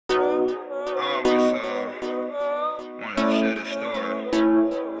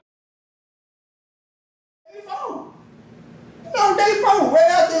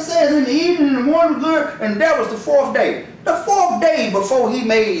morning was good, and that was the fourth day. The fourth day before he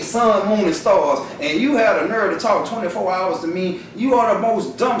made sun, moon, and stars, and you had a nerve to talk 24 hours to me. You are the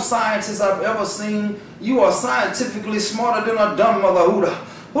most dumb scientist I've ever seen. You are scientifically smarter than a dumb mother.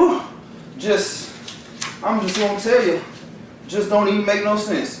 I'm just gonna tell you, just don't even make no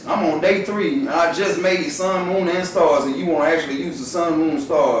sense. I'm on day 3, and I just made sun, moon, and stars, and you want to actually use the sun, moon, and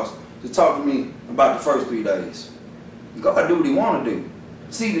stars to talk to me about the first 3 days. God do what he want to do.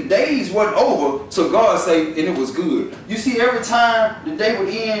 See, the days wasn't over till God say, and it was good. You see, every time the day would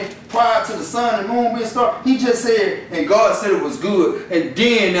end prior to the sun and moon being started, he just said, and God said it was good, and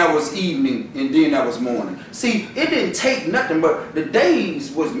then that was evening, and then that was morning. See, it didn't take nothing, but the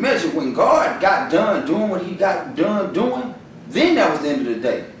days was measured when God got done doing what he got done doing, then that was the end of the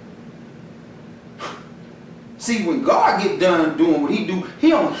day. See, when God get done doing what he do,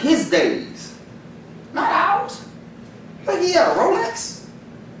 he on his days, not ours. Like he got a Rolex.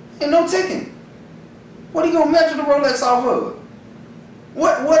 Ain't no ticking. What are you gonna measure the Rolex off of?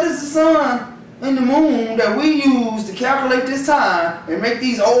 What is the sun and the moon that we use to calculate this time and make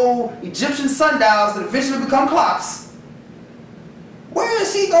these old Egyptian sundials that eventually become clocks? Where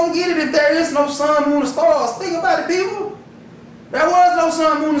is he gonna get it if there is no sun, moon, and stars? Think about it, people. There was no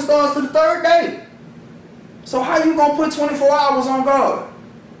sun, moon, and stars to the 3rd day. So how you gonna put 24 hours on God?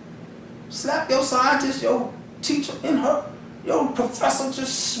 Slap your scientist, your teacher in her. Yo, professor,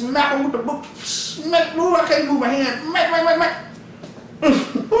 just smack him with the book. Smack, move, I can't move my hand. Mac.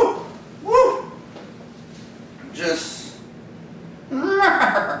 Woo. Just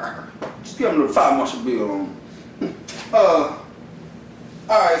give him the 5 Marshall bill on him.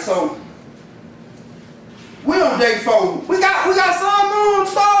 Alright, so we on day 4. We got sun, moon,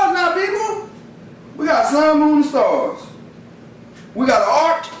 stars now, people. We got sun, moon, and stars. We got an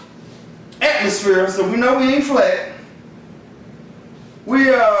arc, atmosphere, so we know we ain't flat.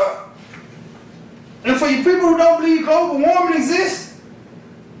 And for you people who don't believe global warming exists,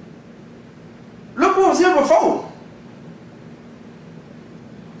 look what was here before.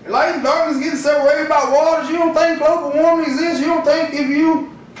 Light and darkness getting separated by waters. You don't think global warming exists? You don't think if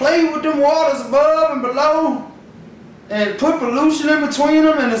you play with them waters above and below and put pollution in between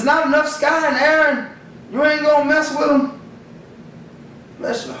them and there's not enough sky and air and you ain't gonna mess with them?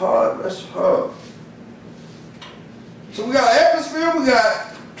 Bless your heart, bless your heart. So we got atmosphere, we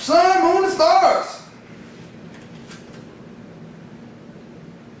got sun, moon, and stars.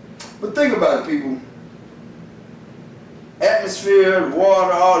 But think about it, people. Atmosphere,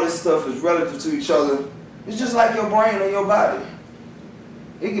 water, all this stuff is relative to each other. It's just like your brain or your body.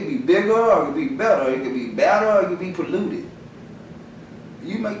 It could be bigger, or it could be better. It could be better, or it could be polluted.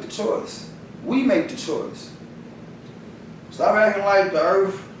 You make the choice. We make the choice. Stop acting like the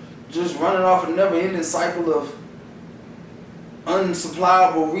earth just running off a never-ending cycle of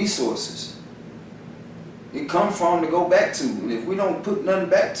unsuppliable resources. It come from to go back to, and if we don't put nothing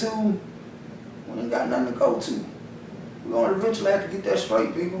back to, we ain't got nothing to go to. We're gonna eventually have to get that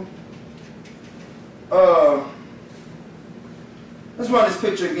straight, people. Let's run this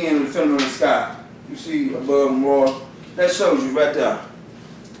picture again of the film in the sky. You see above and raw. That shows you right there.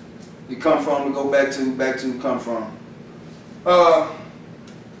 You come from to go back to come from. All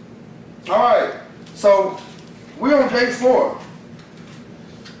right. So we're on day 4.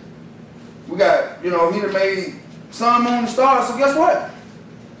 We got, he done made sun, moon, and stars. So guess what?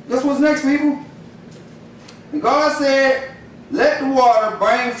 Guess what's next, people? And God said, let the water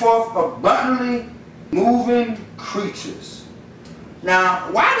bring forth abundantly moving creatures. Now,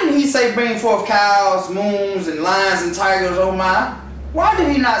 why didn't he say bring forth cows, moons, and lions and tigers, oh my? Why did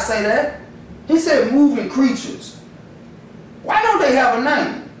he not say that? He said moving creatures. Why don't they have a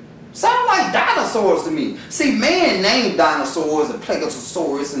name? Sound like dinosaurs to me. See, man named dinosaurs, the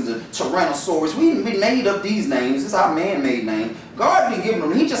Plesiosaurus and the Tyrannosaurus. We made up these names. It's our man-made name. God didn't give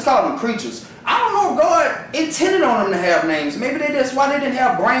them. He just called them creatures. I don't know if God intended on them to have names. Maybe that's why they didn't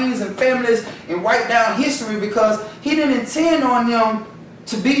have brains and families and write down history, because he didn't intend on them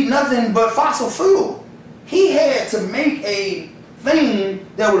to be nothing but fossil fuel. He had to make a thing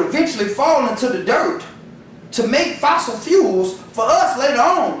that would eventually fall into the dirt to make fossil fuels for us later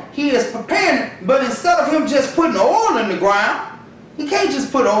on. He is preparing, but instead of him just putting oil in the ground, he can't just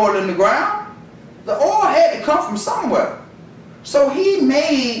put oil in the ground. The oil had to come from somewhere. So he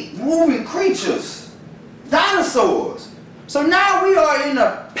made moving creatures, dinosaurs. So now we are in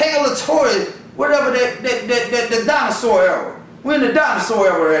the Paleozoic, whatever the dinosaur era. We're in the dinosaur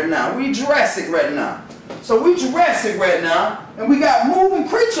era right now. We're Jurassic right now. So we Jurassic right now, and we got moving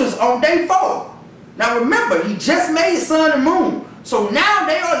creatures on day 4. Now remember, he just made sun and moon. So now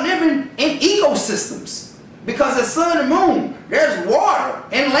they are living in ecosystems. Because the sun and moon, there's water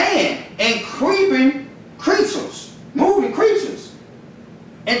and land and creeping creatures, moving creatures.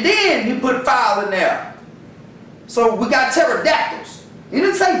 And then he put fowl in there. So we got pterodactyls. He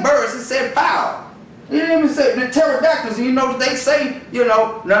didn't say birds, he said fowl. He didn't even say the pterodactyls. And you know what they say, you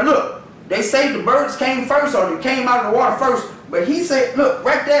know, now look, they say the birds came first or they came out of the water first. But he said, look,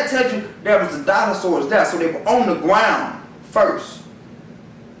 right there tells you there was the dinosaurs there. So they were on the ground first.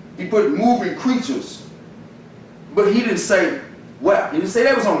 He put moving creatures. But he didn't say, well, he didn't say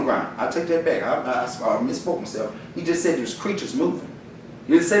they was on the ground. I'll take that back. I misspoke myself. He just said there was creatures moving.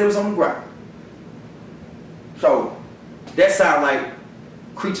 He didn't say they was on the ground. So that sounds like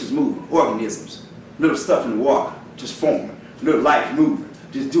creatures moving, organisms, little stuff in the water, just forming, little life moving,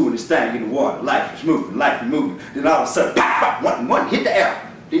 just doing this thing in the water. Life is moving, life is moving. Then all of a sudden, pop, pop, one hit the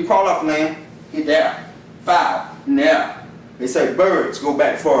air. Then crawl off land, hit the air. Fowl in the air. They say birds go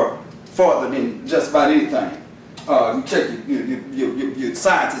back farther than just about anything. You check your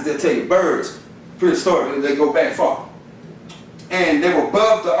scientists, they'll tell you birds, prehistorically, they go back far. And they were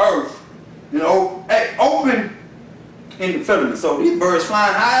above the earth, you know, open in the firmament. So these birds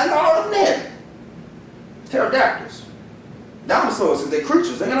flying high and all of that. Pterodactyls. Dinosaurs, because they're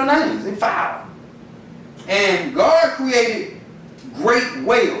creatures, they got no names, they're foul. And God created great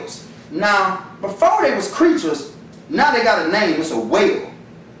whales. Now, before they was creatures, now they got a name, it's a whale.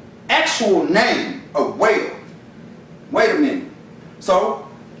 Actual name, a whale. Wait a minute. So,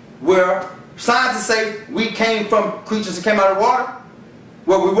 where scientists say we came from creatures that came out of the water,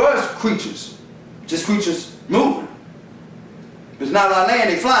 well, we was creatures. Just creatures moving. There's not a lot of land,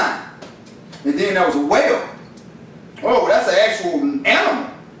 they flying. And then there was a whale. Oh, that's an actual animal.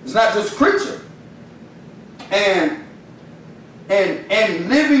 It's not just a creature. And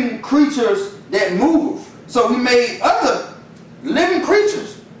living creatures that move. So he made other living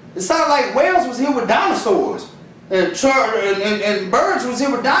creatures. It sounded like whales was here with dinosaurs. And birds was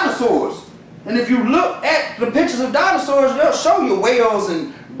here with dinosaurs. And if you look at the pictures of dinosaurs, they'll show you whales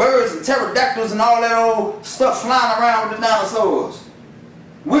and birds and pterodactyls and all that old stuff flying around with the dinosaurs.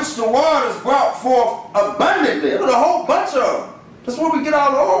 Which the waters brought forth abundantly. There's a whole bunch of them. That's where we get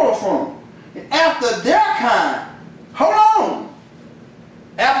all the oil from. And after their kind, hold on.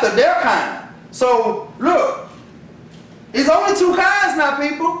 After their kind. So, look. It's only two kinds now,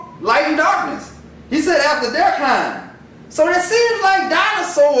 people. Light and darkness. He said after their kind. So that seems like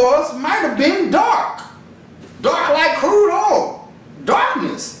dinosaurs might have been dark. Dark like crude oil.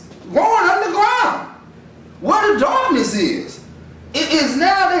 Darkness. Growing underground. What the darkness is. It is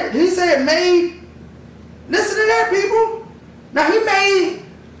now that he said made, listen to that, people. Now he made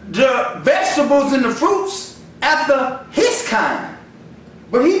the vegetables and the fruits after his kind.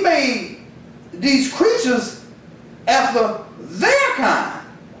 But he made these creatures after their kind.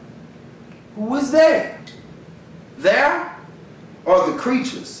 Who is there? There are the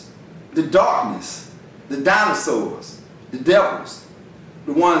creatures, the darkness, the dinosaurs, the devils,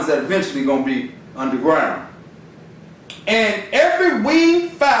 the ones that eventually going to be underground. And every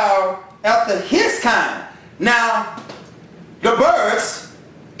winged fowl after his kind. Now, the birds,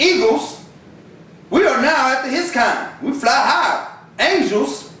 eagles, we are now after his kind. We fly high.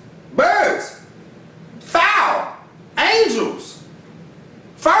 Angels, birds, fowl, angels.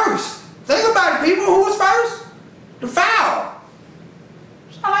 First. Think about it, people. Who was first? The fowl.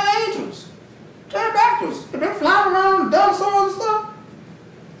 Sound like angels. Pterodactyls. They're flying around the dinosaurs and stuff.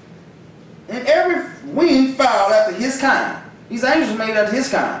 And every winged fowl after his kind. These angels made after his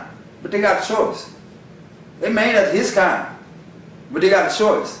kind. But they got a choice. They made after his kind. But they got a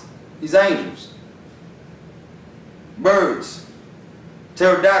choice. These angels. Birds.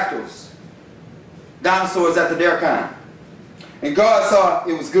 Pterodactyls. Dinosaurs after their kind. And God saw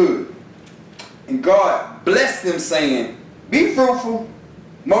it was good. And God blessed them, saying, be fruitful,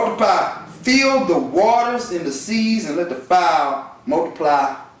 multiply, fill the waters and the seas, and let the fowl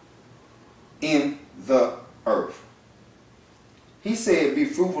multiply in the earth. He said, be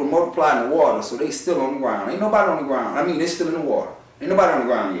fruitful and multiply in the water, so they still on the ground. Ain't nobody on the ground. I mean, they still in the water. Ain't nobody on the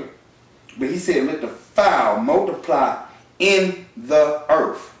ground yet. But he said, let the fowl multiply in the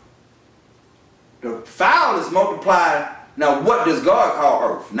earth. The fowl is multiplied. Now, what does God call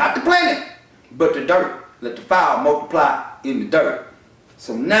earth? Not the planet, but the dirt. Let the fowl multiply in the dirt.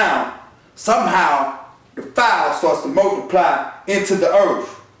 So now, somehow, the fowl starts to multiply into the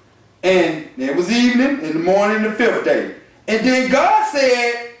earth. And it was evening, in the morning, the fifth day. And then God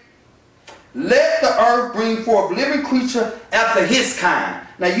said, let the earth bring forth living creature after his kind.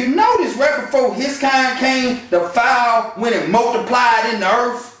 Now you notice right before his kind came, the fowl went and multiplied in the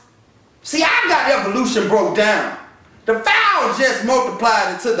earth. See, I got evolution broke down. The fowl just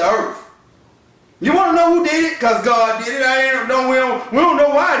multiplied into the earth. You want to know who did it? Because God did it. We don't know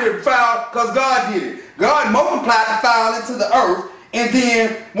why it did foul, because God did it. God multiplied the fowl into the earth, and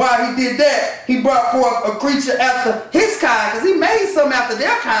then while he did that, he brought forth a creature after his kind, because he made some after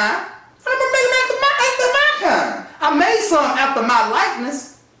their kind. I'm going to make them after my kind. I made some after my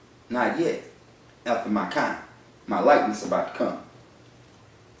likeness. Not yet. After my kind. My likeness about to come.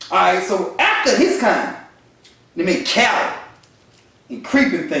 Alright, so after his kind, they made cattle and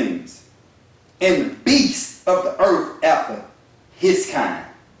creeping things and the beasts of the earth after his kind.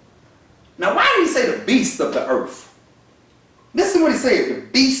 Now, why did he say the beasts of the earth? Listen to what he said. The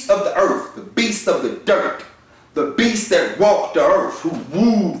beasts of the earth, the beasts of the dirt, the beasts that walk the earth, who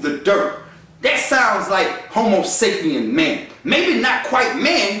wooed the dirt. That sounds like Homo sapien man. Maybe not quite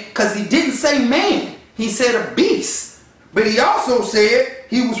man, because he didn't say man. He said a beast. But he also said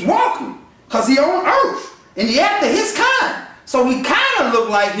he was walking, because he on earth. And he after his kind. So he kind of looked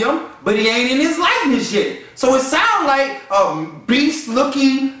like him, but he ain't in his likeness yet. So it sounds like a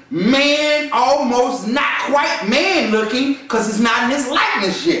beast-looking man, almost not quite man-looking, because it's not in his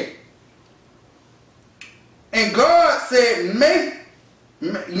likeness yet. And God said,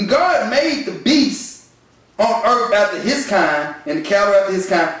 God made the beasts on earth after his kind, and the cattle after his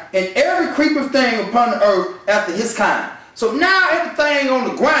kind, and every creeping thing upon the earth after his kind. So now everything on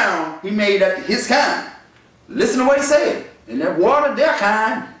the ground he made after his kind. Listen to what he said. And that water, their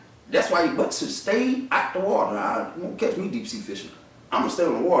kind. That's why your butts should stay out the water. You won't catch me deep sea fishing. I'm gonna stay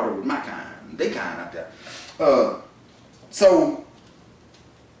on the water with my kind. They kind out there. God saw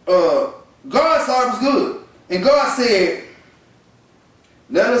it was good. And God said,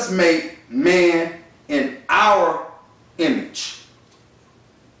 let us make man in our image.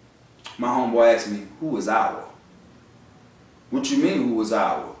 My homeboy asked me, who is our? What you mean, who is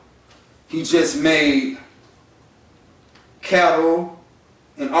our? He just made cattle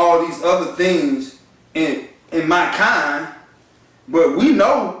and all these other things in my kind, but we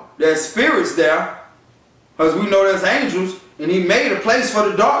know there's spirits there, because we know there's angels, and he made a place for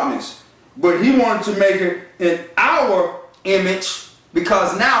the darkness. But he wanted to make it in our image,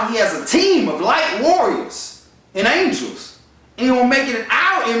 because now he has a team of light warriors and angels. And he will make it in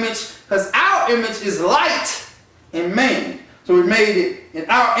our image, because our image is light and man. So we made it in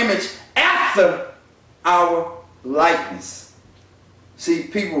our image after our likeness. See,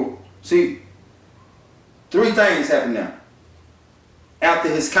 people, three things happen now. After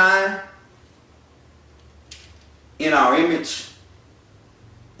his kind, in our image,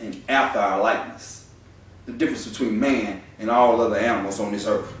 and after our likeness. The difference between man and all other animals on this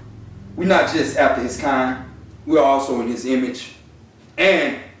earth. We're not just after his kind, we're also in his image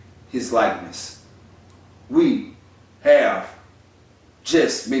and his likeness. We have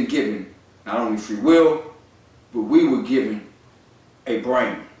just been given not only free will, but we were given a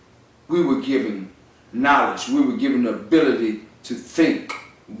brain. We were given knowledge. We were given the ability to think.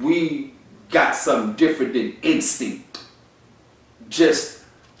 We got something different than instinct. Just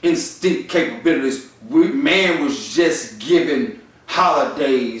instinct capabilities. Man was just given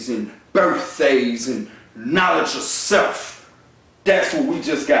holidays and birthdays and knowledge of self. That's what we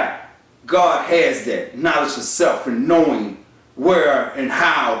just got. God has that knowledge of self and knowing where and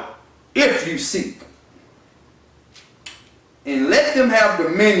how, if you seek. And let them have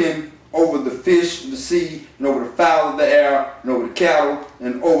dominion over the fish of the sea, and over the fowl of the air, and over the cattle,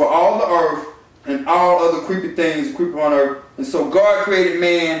 and over all the earth, and all other creepy things that creep on earth. And so God created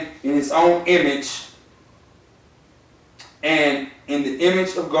man in his own image, and in the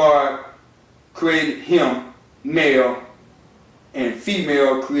image of God created him, male, and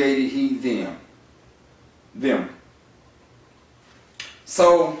female created he them.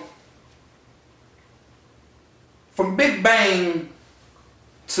 So from Big Bang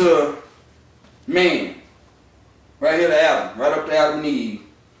to man, right here to Adam, right up to Adam and Eve,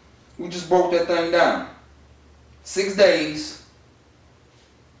 we just broke that thing down. 6 days.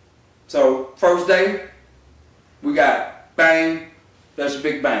 So first day, we got bang, that's your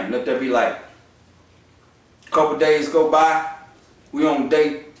Big Bang, let there be light. A couple days go by, we on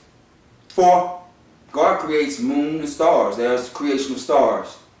day 4. God creates moon and stars. There's the creation of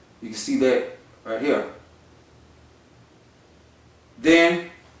stars. You can see that right here. Then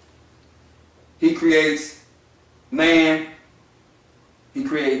he creates man. He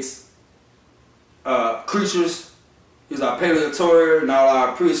creates creatures. Here's our Paleozoic and all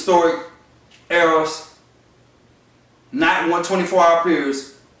our prehistoric eras. Not 124-hour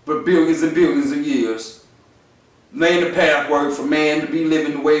periods, but billions and billions of years. Laying the pathway for man to be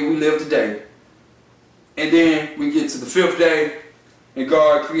living the way we live today. And then we get to the 5th day, and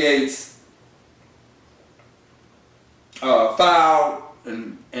God creates fowl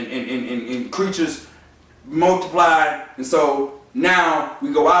and creatures multiplied, and so now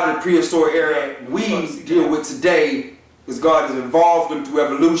we go out of the prehistoric era. We deal with today because God has evolved them through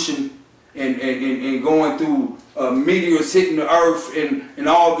evolution and going through meteors hitting the earth and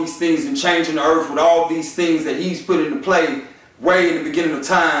all these things and changing the earth with all these things that He's put into play way in the beginning of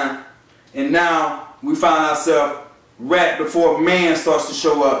time. And now we find ourselves right before man starts to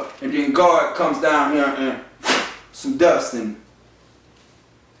show up, and then God comes down here and some dust and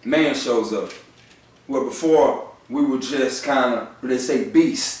man shows up. Where before we were just kind of, what they say,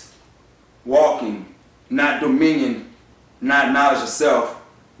 beasts, walking, not dominion, not knowledge of self.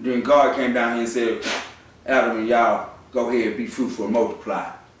 Then God came down here and said, Adam and y'all, go ahead, be fruitful and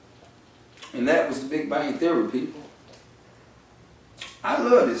multiply. And that was the Big Bang Theory, people. I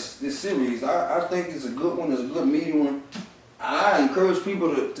love this series. I think it's a good one. It's a good meaty one. I encourage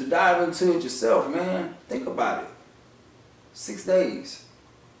people to dive into it yourself, man. Think about it. 6 days.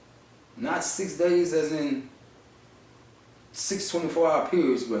 Not 6 days as in 6 24-hour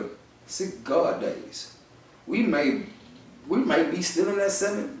periods, but 6 God days. We may be still in that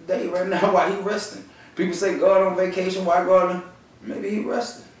 7th day right now while He resting. People say God on vacation, why God? Maybe He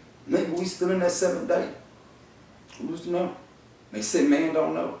resting. Maybe we still in that 7th day. Who's to know? They say man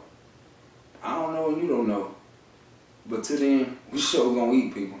don't know. I don't know and you don't know. But till then, we sure gonna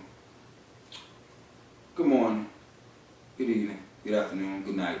eat, people. Good morning, good evening, good afternoon,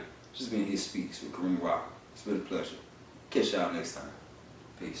 good night. Just been His Speaks with Kareem Rock. It's been a pleasure. Catch y'all next time.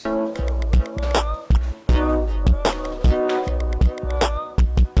 Peace.